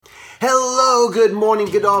Hello, good morning,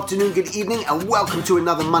 good afternoon, good evening, and welcome to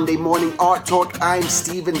another Monday Morning Art Talk. I'm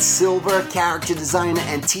Steven Silver, character designer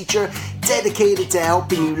and teacher, dedicated to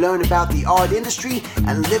helping you learn about the art industry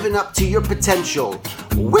and living up to your potential.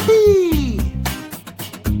 Whippy!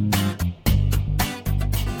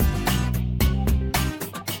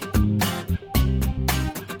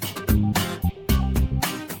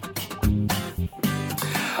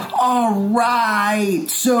 All right,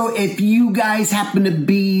 so if you guys happen to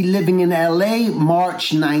be living in LA,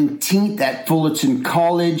 March 19th at Fullerton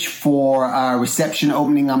College for a reception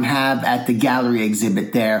opening I'm have at the gallery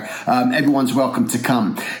exhibit there. Everyone's welcome to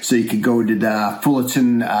come. So you could go to the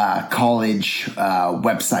Fullerton College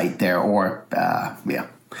website there what I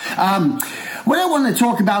want to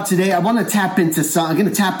talk about today, I'm going to tap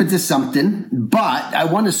into something, but I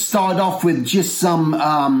want to start off with just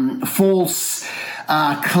some false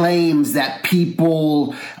claims that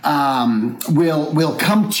people will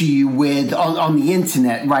come to you with on the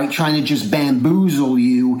internet, right? Trying to just bamboozle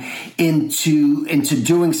you into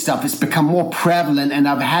doing stuff. It's become more prevalent, and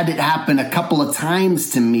I've had it happen a couple of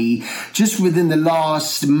times to me just within the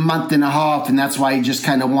last month and a half, and that's why I just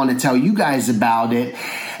kind of want to tell you guys about it.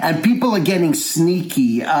 And people are getting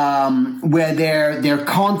sneaky, where they're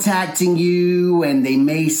contacting you and they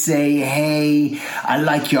may say, "Hey, I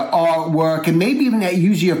like your artwork," and maybe even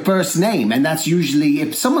use your first name. And that's usually,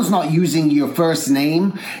 if someone's not using your first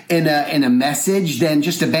name in a message, then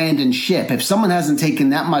just abandon ship. If someone hasn't taken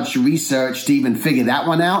that much research to even figure that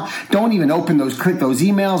one out, don't even click those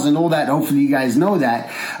emails and all that. Hopefully you guys know that.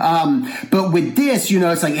 But with this,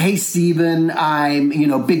 it's like, "Hey, Steven, I'm,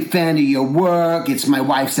 big fan of your work. It's my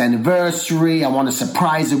wife's anniversary. I want to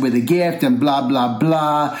surprise her with a gift and blah, blah,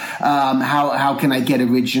 blah. How can I get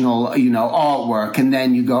original, artwork?" And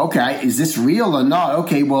then you go, "Okay, is this real or not?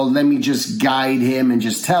 Okay, well, let me just guide him and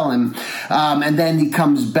just tell him." And then he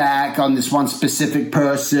comes back on this one specific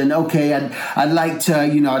person. "Okay, I'd like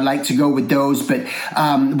to go with those, but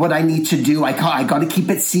what I need to do, I got to keep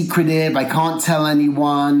it secretive. I can't tell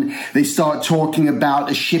anyone." They start talking about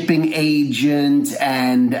a shipping agent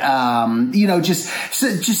and, just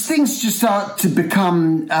things just start to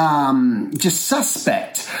become just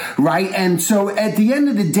suspect, right? And so at the end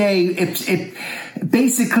of the day, if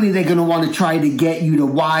basically they're going to want to try to get you to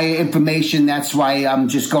wire information. That's why I'm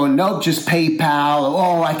just going, "Nope, just PayPal."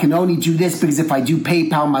 "Oh, I can only do this because if I do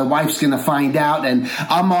PayPal, my wife's going to find out, and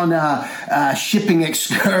I'm on a shipping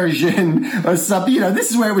excursion or something."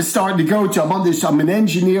 This is where it was starting to go to. I'm an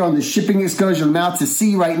engineer on the shipping excursion. I'm out to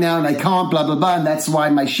sea right now and I can't blah, blah, blah. And that's why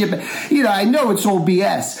my shipping, I know it's all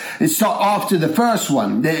BS. It's after the first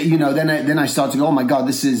one, then I start to go, "Oh my God,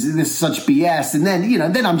 this is such BS." And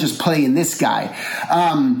then I'm just playing this guy.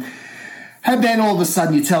 And then all of a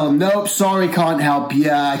sudden you tell them, "Nope, sorry, can't help you.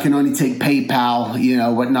 I can only take PayPal,"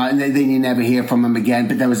 whatnot. And then you never hear from them again.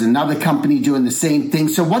 But there was another company doing the same thing.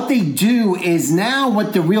 So what they do is now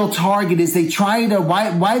what the real target is, they try to,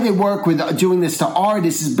 why they work with doing this to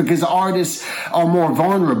artists is because artists are more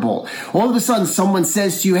vulnerable. All of a sudden someone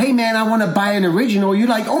says to you, "Hey man, I want to buy an original." You're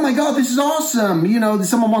like, "Oh my God, this is awesome.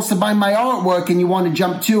 Someone wants to buy my artwork," and you want to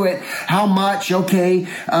jump to it. "How much?" "Okay,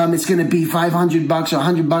 it's going to be $500 or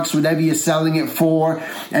 $100, whatever you're selling it for."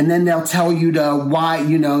 And then they'll tell you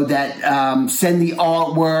send the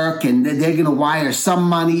artwork, and they're going to wire some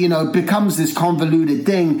money. It becomes this convoluted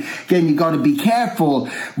thing. Again, you got to be careful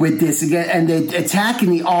with this again. And they're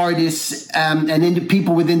attacking the artists and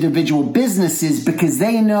people with individual businesses because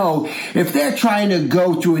they know if they're trying to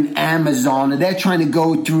go through an Amazon or they're trying to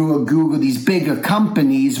go through a Google, these bigger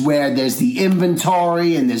companies where there's the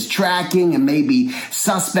inventory and there's tracking and maybe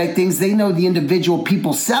suspect things, they know the individual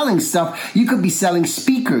people selling stuff. You could be selling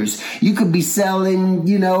speakers. You could be selling,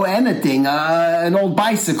 anything, an old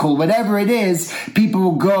bicycle, whatever it is. People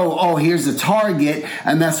will go, "Oh, here's a target,"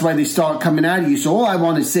 and that's why they start coming at you. So all I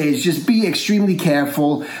want to say is just be extremely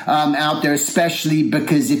careful out there, especially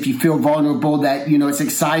because if you feel vulnerable that, it's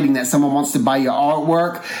exciting that someone wants to buy your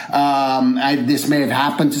artwork. This may have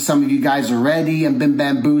happened to some of you guys already and been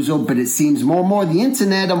bamboozled, but it seems more and more the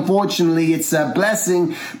internet, unfortunately, it's a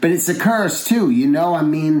blessing, but it's a curse too,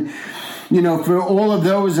 for all of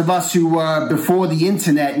those of us who were before the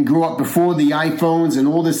internet and grew up before the iPhones and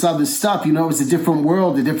all this other stuff, it was a different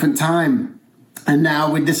world, a different time. And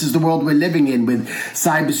now this is the world we're living in, with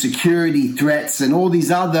cybersecurity threats and all these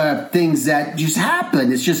other things that just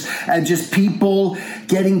happen. It's just people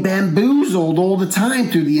getting bamboozled all the time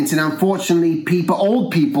through the internet. Unfortunately,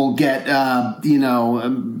 old people get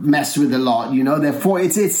messed with a lot. Therefore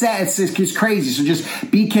it's sad. It's crazy. So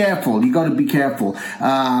just be careful. You got to be careful.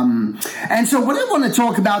 And so what I want to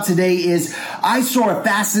talk about today is I saw a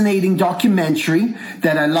fascinating documentary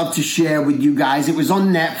that I love to share with you guys. It was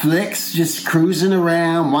on Netflix. Just cruising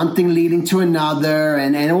around, one thing leading to another,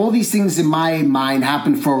 and all these things in my mind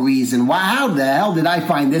happen for a reason. How the hell did I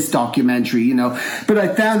find this documentary, But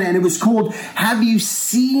I found it, and it was called Have You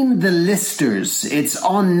Seen the Listers? It's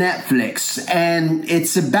on Netflix, and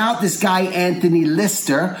it's about this guy, Anthony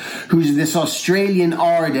Lister, who's this Australian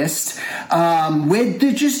artist, with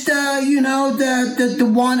the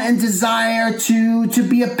want and desire to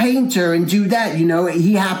be a painter and do that.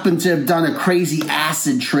 He happened to have done a crazy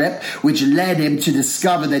acid trip, which led him to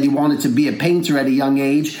discover that he wanted to be a painter at a young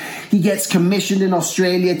age. He gets commissioned in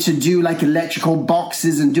Australia to do like electrical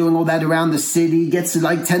boxes and doing all that around the city. He gets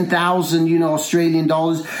like 10,000, Australian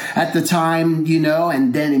dollars at the time,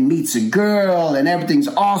 and then he meets a girl and everything's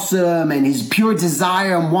awesome. And his pure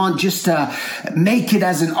desire and want just to make it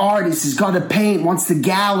as an artist, he's got to paint. Once the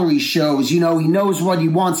gallery shows, he knows what he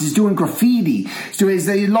wants. He's doing graffiti. So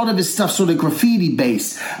a lot of his stuff sort of graffiti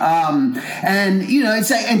based.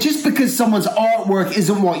 It's like, and just because someone's artwork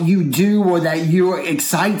isn't what you do or that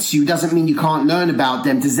excites you doesn't mean you can't learn about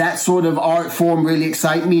them. Does that sort of art form really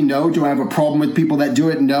excite me? No. Do I have a problem with people that do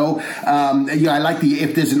it? No. I like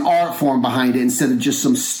if there's an art form behind it instead of just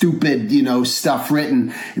some stupid, stuff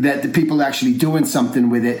written, that the people are actually doing something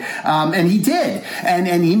with it. And he did.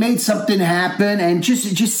 And he made something happen, and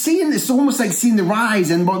just seeing this, almost like seeing the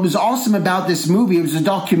rise. And what was awesome about this movie, it was a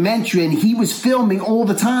documentary, and he was filming all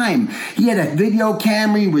the time. He had a video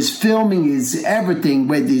camera. He was filming his everything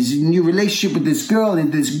with his new relationship with this girl,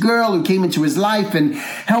 and this girl who came into his life and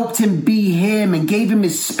helped him be him and gave him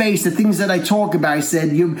his space. The things that I talk about, I said,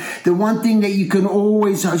 the one thing that you can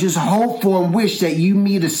always just hope for and wish, that you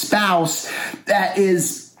meet a spouse that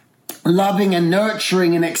is loving and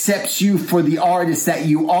nurturing and accepts you for the artist that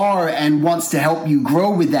you are and wants to help you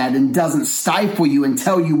grow with that and doesn't stifle you and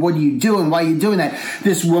tell you what are you doing, why are you doing that.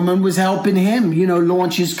 This woman was helping him,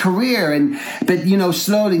 launch his career, but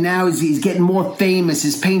slowly now he's getting more famous.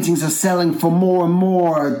 His paintings are selling for more and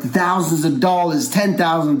more, thousands of dollars,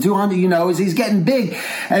 10,000, 200, he's getting big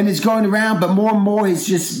and it's going around, but more and more he's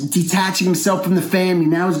just detaching himself from the family.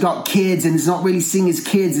 Now he's got kids and he's not really seeing his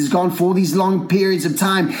kids. He's gone for all these long periods of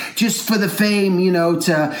time just for the fame, because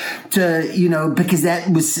that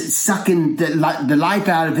was sucking the life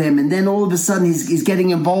out of him. And then all of a sudden he's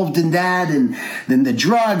getting involved in that, and then the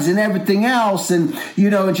drugs and everything else. And,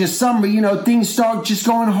 just summary, things start just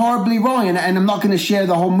going horribly wrong. And I'm not going to share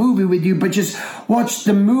the whole movie with you, but just watch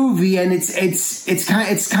the movie, and it's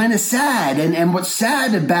kind of sad. And what's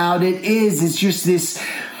sad about it is it's just this.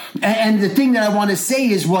 And the thing that I want to say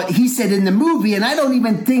is what he said in the movie, and I don't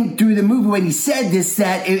even think through the movie when he said this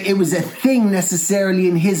that it was a thing necessarily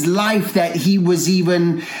in his life that he was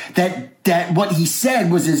even, that what he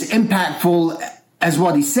said was as impactful as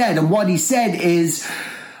what he said. And what he said is,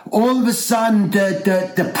 all of a sudden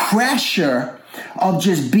the pressure of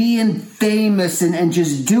just being famous and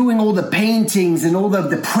just doing all the paintings and all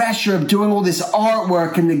the pressure of doing all this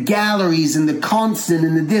artwork and the galleries and the constant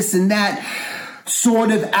and the this and that sort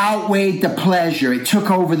of outweighed the pleasure. It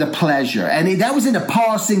took over the pleasure. And that was in a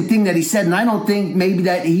passing thing that he said, and I don't think maybe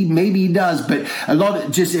he does, but a lot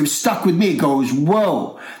of it stuck with me. It goes,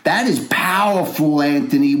 whoa, that is powerful,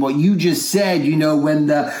 Anthony, what you just said, when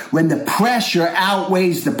the pressure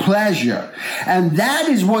outweighs the pleasure. And that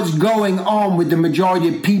is what's going on with the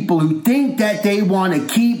majority of people who think that they want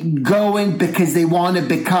to keep going because they want to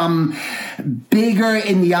become bigger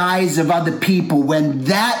in the eyes of other people. When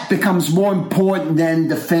that becomes more important than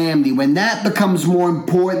the family, when that becomes more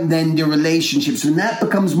important than your relationships, when that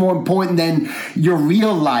becomes more important than your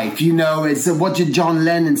real life, it's what did John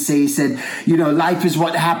Lennon say? He said, life is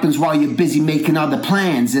what happens while you're busy making other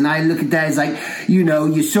plans. And I look at that as like,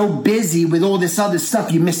 you're so busy with all this other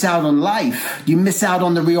stuff, you miss out on life. You miss out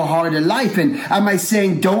on the real heart of life. And am I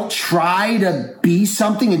saying don't try to be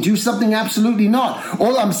something and do something? Absolutely not.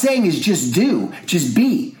 All I'm saying is just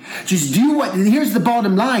be. Just do here's the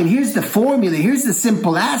bottom line. Here's the formula. Here's the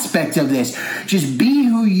simple aspect of this. Just be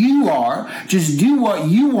who you are. Just do what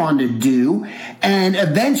you want to do. And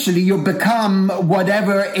eventually you'll become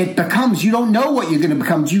whatever it becomes. You don't know what you're going to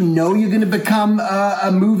become. Do you know you're going to become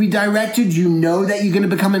a movie director? Do you know that you're going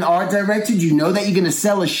to become an art director? Do you know that you're going to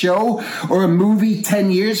sell a show or a movie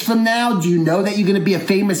 10 years from now? Do you know that you're going to be a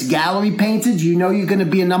famous gallery painter? Do you know you're going to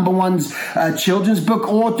be a #1 children's book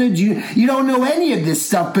author? You don't know any of this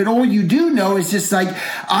stuff, but all you do know is just like,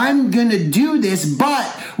 I'm going to do this. But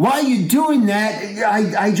while you're doing that,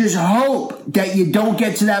 I just hope that you don't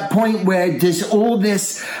get to that point where all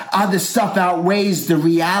this other stuff outweighs the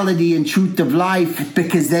reality and truth of life,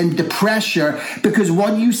 because then because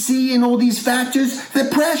what you see in all these factors, the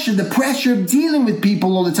pressure of dealing with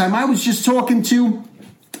people all the time. I was just talking to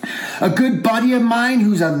a good buddy of mine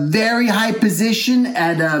who's a very high position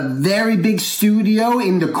at a very big studio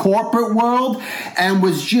in the corporate world, and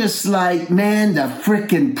was just like, man, the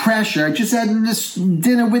freaking pressure. I just had this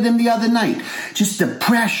dinner with him the other night. Just the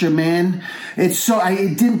pressure, man. I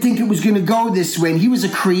didn't think it was going to go this way. And he was a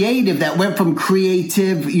creative that went from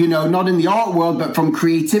creative, not in the art world, but from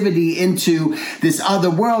creativity into this other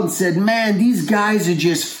world, and said, man, these guys are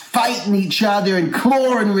just fighting each other and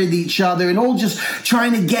clawing with each other and all just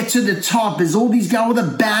trying to get to the top. There's all these guys, all the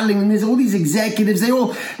battling, and there's all these executives. They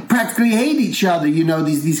all practically hate each other.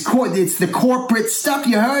 It's the corporate stuff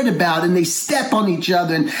you heard about, and they step on each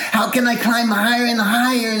other. And how can I climb higher and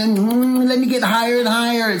higher? And let me get higher and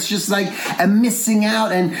higher. It's just like a missing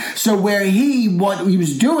out. And so what he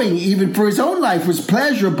was doing, even for his own life, was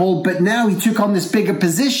pleasurable, but now he took on this bigger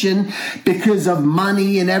position because of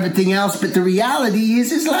money and everything else. But the reality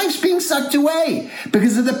is his life's being sucked away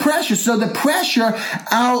because of the pressure. So the pressure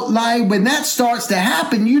when that starts to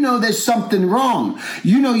happen, there's something wrong.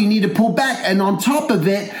 You need to pull back. And on top of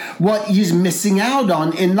it, what he's missing out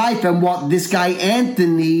on in life, and what this guy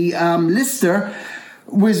Anthony Lister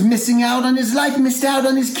was missing out on his life, missed out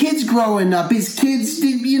on his kids growing up. His kids,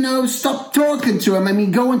 stopped talking to him. I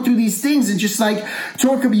mean, going through these things and just like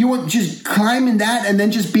you just climbing that and then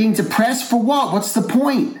just being depressed for what? What's the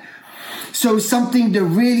point? So something to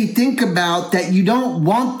really think about, that you don't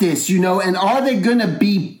want this, and are there going to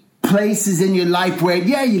be places in your life where,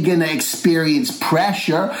 you're going to experience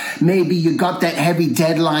pressure. Maybe you got that heavy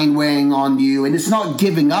deadline weighing on you, and it's not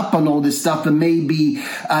giving up on all this stuff, and maybe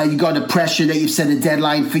you got a pressure that you've set a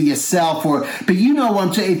deadline for yourself, but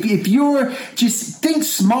if you're just think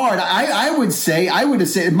smart, I would have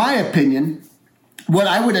said, in my opinion, what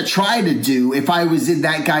I would have tried to do if I was in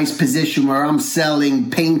that guy's position where I'm selling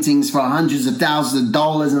paintings for hundreds of thousands of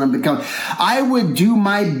dollars and I would do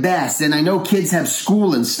my best. And I know kids have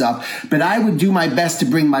school and stuff, but I would do my best to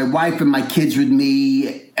bring my wife and my kids with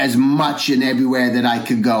me as much and everywhere that I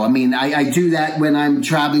could go. I mean, I do that when I'm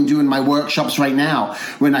traveling, doing my workshops right now.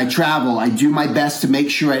 When I travel, I do my best to make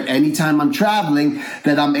sure at any time I'm traveling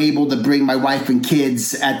that I'm able to bring my wife and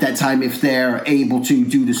kids at that time if they're able to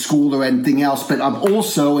do the school or anything else. But I'm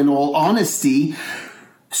also, in all honesty,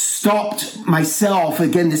 stopped myself.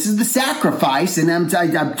 Again, this is the sacrifice, and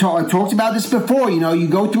I've talked about this before. You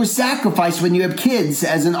go through a sacrifice when you have kids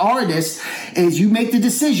as an artist, is you make the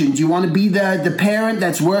decision. Do you want to be the parent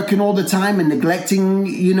that's working all the time and neglecting,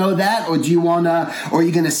 that? Or are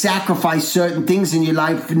you going to sacrifice certain things in your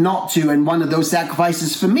life not to? And one of those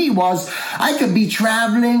sacrifices for me was I could be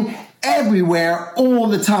traveling everywhere all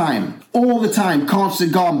the time,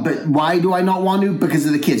 constant gone. But why do I not want to? Because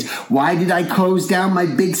of the kids. Why did I close down my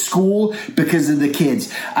big school? Because of the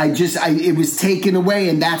kids. It was taken away,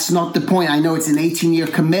 and that's not the point. I know it's an 18-year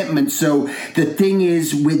commitment. So the thing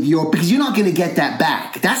is because you're not going to get that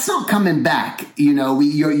back. That's not coming back.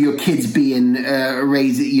 Your kids being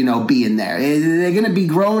raised, being there. They're going to be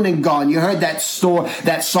grown and gone. You heard that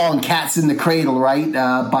song "Cats in the Cradle," right?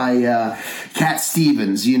 By Cat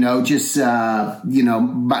Stevens.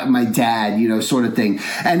 My dad, sort of thing.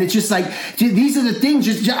 And it's just like, these are the things,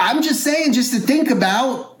 I'm just saying, just to think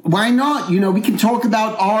about. Why not? We can talk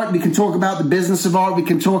about art. We can talk about the business of art. We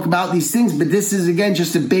can talk about these things. But this is, again,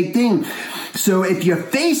 just a big thing. So if you're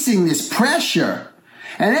facing this pressure,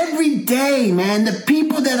 and every day, man, the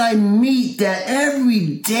people that I meet that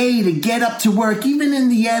every day to get up to work, even in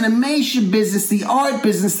the animation business, the art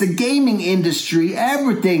business, the gaming industry,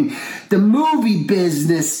 everything, the movie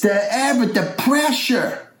business, the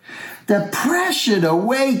pressure to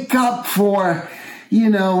wake up for,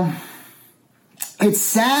 it's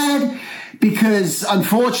sad. Because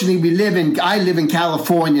unfortunately I live in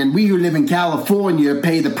California, and we who live in California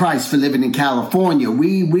pay the price for living in California.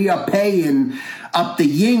 We are paying up the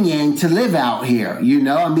yin yang to live out here. You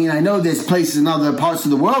know, I mean, I know there's places in other parts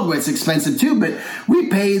of the world where it's expensive too, but we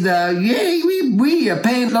pay we are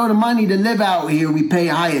paying a load of money to live out here. We pay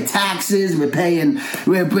higher taxes. We're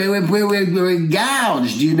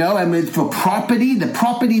gouged, you know. I mean, for property, the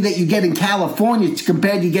property that you get in California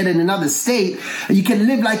compared to you get in another state, you can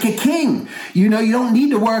live like a king. You know, you don't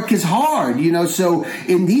need to work as hard, you know. So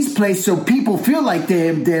in these places, so people feel like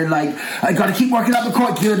they're like, I got to keep working up the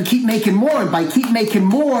court, you got to keep making more, and by keep making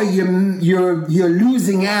more, you're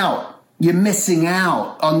losing out. You're missing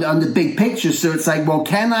out on the big picture. So it's like, well,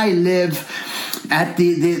 can I live at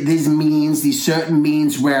these certain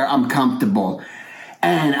means where I'm comfortable?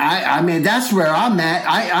 And I mean, that's where I'm at.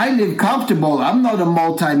 I live comfortable. I'm not a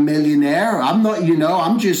multimillionaire. I'm not, you know,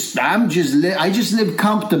 I just live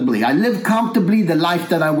comfortably. I live comfortably the life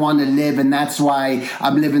that I want to live. And that's why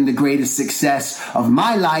I'm living the greatest success of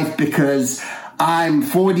my life, because I'm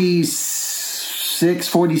 46,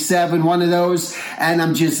 47, one of those, and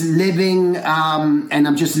I'm just living,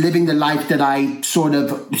 the life that I sort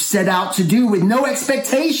of set out to do with no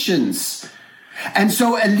expectations. And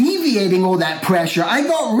so alleviating all that pressure, I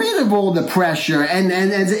got rid of all the pressure. And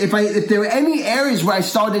if there were any areas where I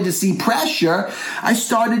started to see pressure, I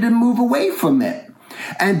started to move away from it.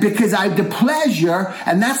 And because I have the pleasure,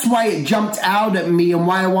 and that's why it jumped out at me and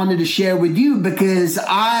why I wanted to share with you, because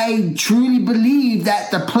I truly believe that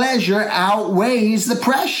the pleasure outweighs the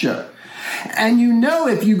pressure. And you know,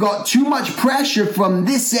 if you got too much pressure from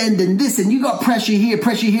this end and this, and you got pressure here,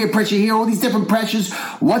 all these different pressures,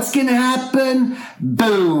 what's going to happen?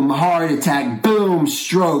 Boom, heart attack, boom,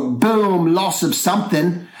 stroke, boom, loss of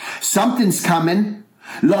something. Something's coming.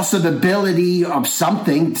 Loss of ability of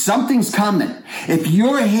something's coming. If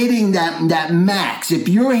you're hitting that max, if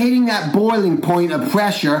you're hitting that boiling point of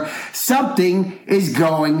pressure, something is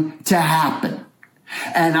going to happen.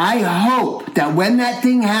 And I hope that when that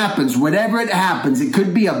thing happens, whatever it happens, it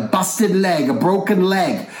could be a busted leg, a broken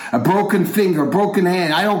finger, a broken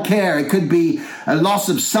hand. I don't care. It could be a loss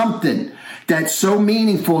of something that's so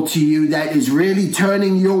meaningful to you that is really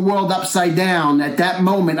turning your world upside down. At that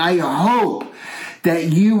moment, I hope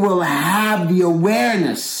that you will have the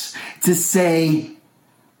awareness to say,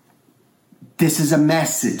 this is a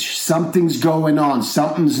message. Something's going on.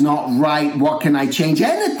 Something's not right. What can I change?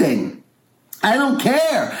 Anything. I don't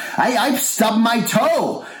care. I stubbed my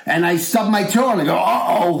toe, and I go,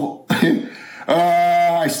 uh-oh.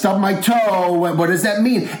 I stubbed my toe. What does that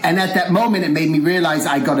mean? And at that moment, it made me realize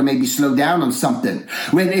I got to maybe slow down on something.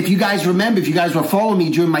 If you guys were following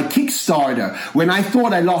me during my Kickstarter, when I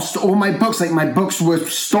thought I lost all my books, like my books were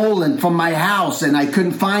stolen from my house and I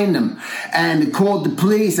couldn't find them, and called the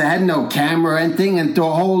police. I had no camera or anything, and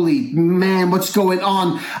thought, holy man, what's going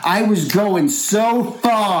on? I was going so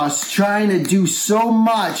fast, trying to do so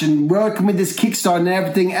much and working with this Kickstarter and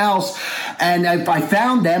everything else. And if I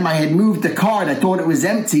found them, I had moved the card. I thought it was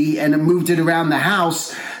empty, and I moved it around the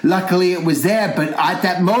house. Luckily, it was there. But at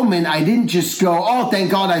that moment, I didn't just go, oh,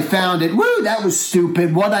 thank God I found it. Woo, that was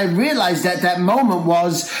stupid. What I realized at that moment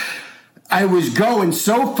was I was going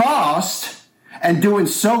so fast and doing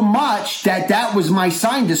so much that was my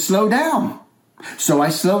sign to slow down. So I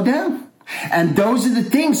slowed down. And those are the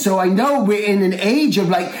things. So I know we're in an age of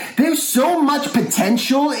there's so much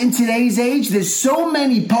potential in today's age. There's so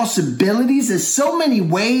many possibilities. There's so many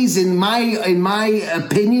ways, in my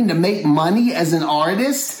opinion, to make money as an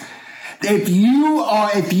artist. If you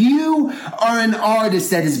are an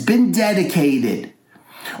artist that has been dedicated,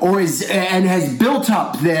 and has built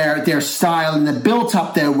up their style and built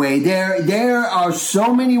up their way, there are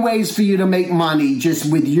so many ways for you to make money.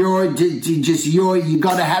 Just with you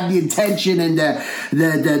got to have the intention and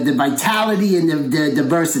the vitality and the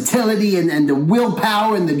versatility and the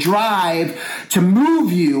willpower and the drive to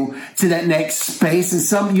move you to that next space,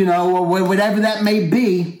 and whatever that may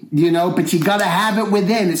be, but you got to have it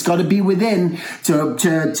within. It's got to be within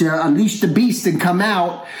to unleash the beast and come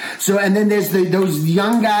out. So, and then there's those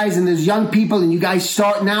young guys and there's young people, and you guys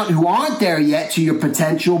starting out who aren't there yet to your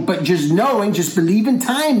potential, but just believe in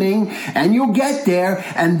timing, and you'll get there.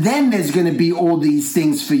 And then there's going to be all these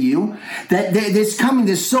things for you that there's coming.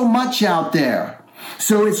 There's so much out there.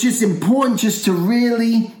 So it's just important just to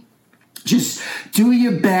really just do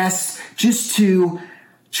your best, just to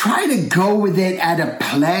try to go with it at a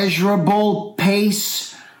pleasurable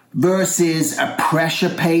pace versus a pressure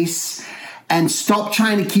pace, and stop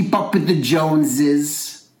trying to keep up with the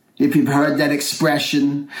Joneses, if you've heard that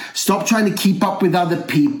expression. Stop trying to keep up with other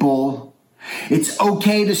people. It's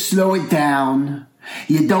okay to slow it down.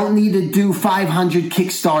 You don't need to do 500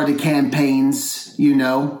 Kickstarter campaigns, You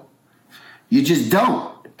just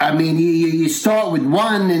don't. I mean, you start with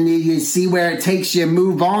one and you see where it takes you,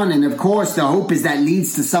 move on, and of course the hope is that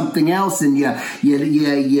leads to something else, and you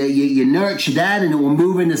nurture that, and it will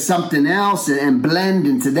move into something else and blend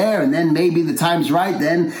into there, and then maybe the time's right,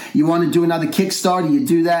 then you want to do another Kickstarter, you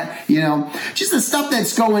do that, Just the stuff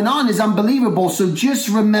that's going on is unbelievable. So just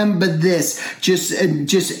remember this, just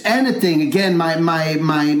anything. Again,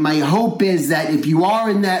 my hope is that if you are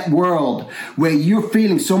in that world where you're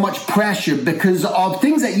feeling so much pressure because of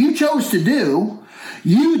things that you chose to do,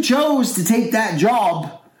 you chose to take that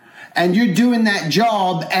job, and you're doing that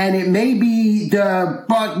job, and it may be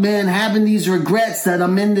fuck man, having these regrets that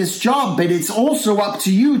I'm in this job, but it's also up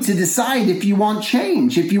to you to decide if you want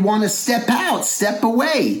change, if you want to step out, step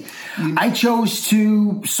away. I chose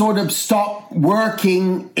to sort of stop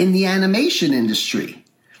working in the animation industry.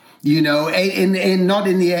 And not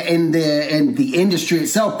in the industry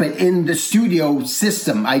itself, but in the studio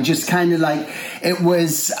system. I just kind of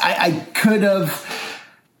I could have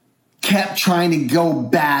kept trying to go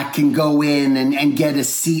back and go in and get a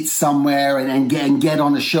seat somewhere and get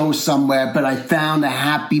on a show somewhere, but I found a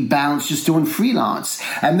happy balance just doing freelance.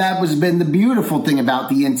 And that was been the beautiful thing about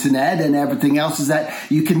the internet and everything else, is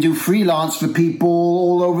that you can do freelance for people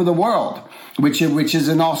all over the world, which is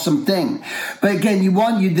an awesome thing. But again,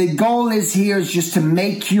 the goal is just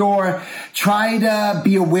to try to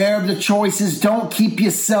be aware of the choices. Don't keep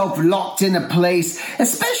yourself locked in a place,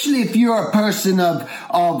 especially if you're a person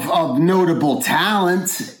of notable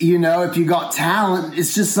talent. If you got talent,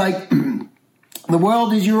 it's just like, the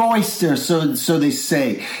world is your oyster, so they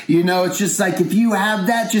say. It's just like, if you have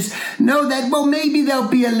that, just know that, well, maybe there'll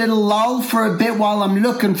be a little lull for a bit while I'm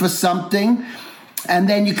looking for something, and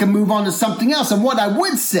then you can move on to something else. And what I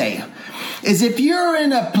would say is, if you're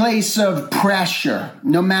in a place of pressure,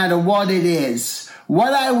 no matter what it is,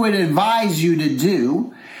 what I would advise you to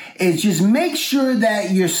do is just make sure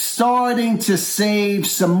that you're starting to save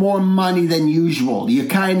some more money than usual. You're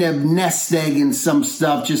kind of nest egging some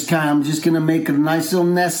stuff. I'm just going to make a nice little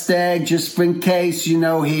nest egg just in case,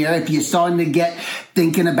 here. If you're starting to get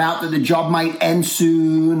thinking about that the job might end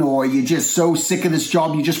soon, or you're just so sick of this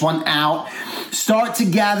job, you just want out, start to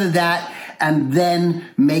gather that and then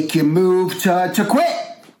make your move to quit.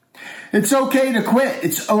 It's okay to quit.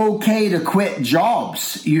 It's okay to quit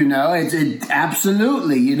jobs.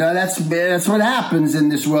 Absolutely. That's what happens in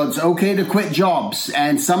this world. It's okay to quit jobs.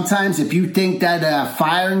 And sometimes if you think that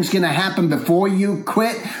firing's going to happen before you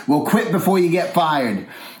quit, well, quit before you get fired.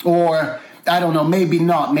 Or, I don't know, maybe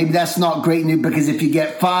not. Maybe that's not great news, because if you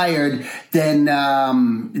get fired, then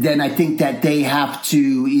I think that they have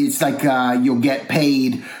to, it's like you'll get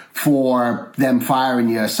paid for them firing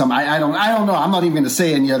you. I don't know. I'm not even going to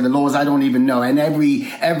say any of the laws. I don't even know. And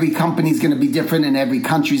every company is going to be different, and every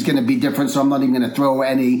country is going to be different. So I'm not even going to throw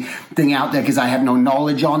anything out there because I have no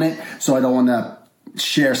knowledge on it. So I don't want to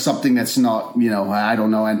share something that's not, I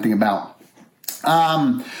don't know anything about.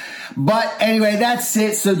 But anyway, that's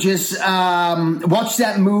it. So just watch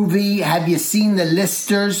that movie. Have you seen The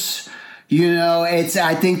Listers?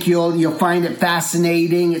 I think you'll find it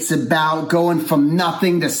fascinating. It's about going from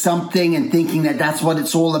nothing to something and thinking that that's what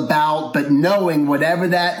it's all about, but knowing whatever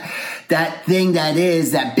that thing that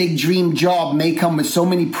is, that big dream job, may come with so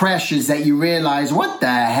many pressures that you realize, what the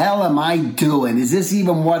hell am I doing? Is this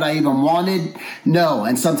even what I even wanted? No.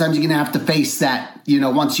 And sometimes you're going to have to face that,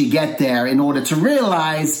 once you get there, in order to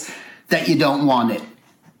realize that you don't want it.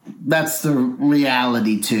 That's the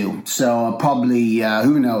reality too. So probably,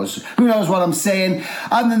 who knows what I'm saying.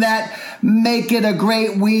 Other than that, make it a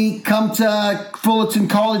great week. Come to Fullerton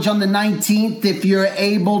College on the 19th if you're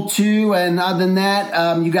able to. And other than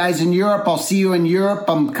that, you guys in Europe, I'll see you in Europe.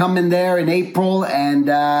 I'm coming there in April, and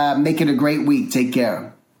make it a great week. Take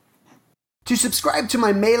care. To subscribe to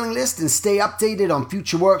my mailing list and stay updated on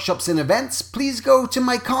future workshops and events, please go to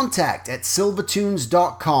my contact at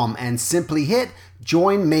silvertunes.com and simply hit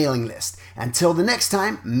Join Mailing List. Until the next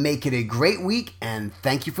time, make it a great week, and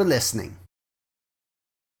thank you for listening.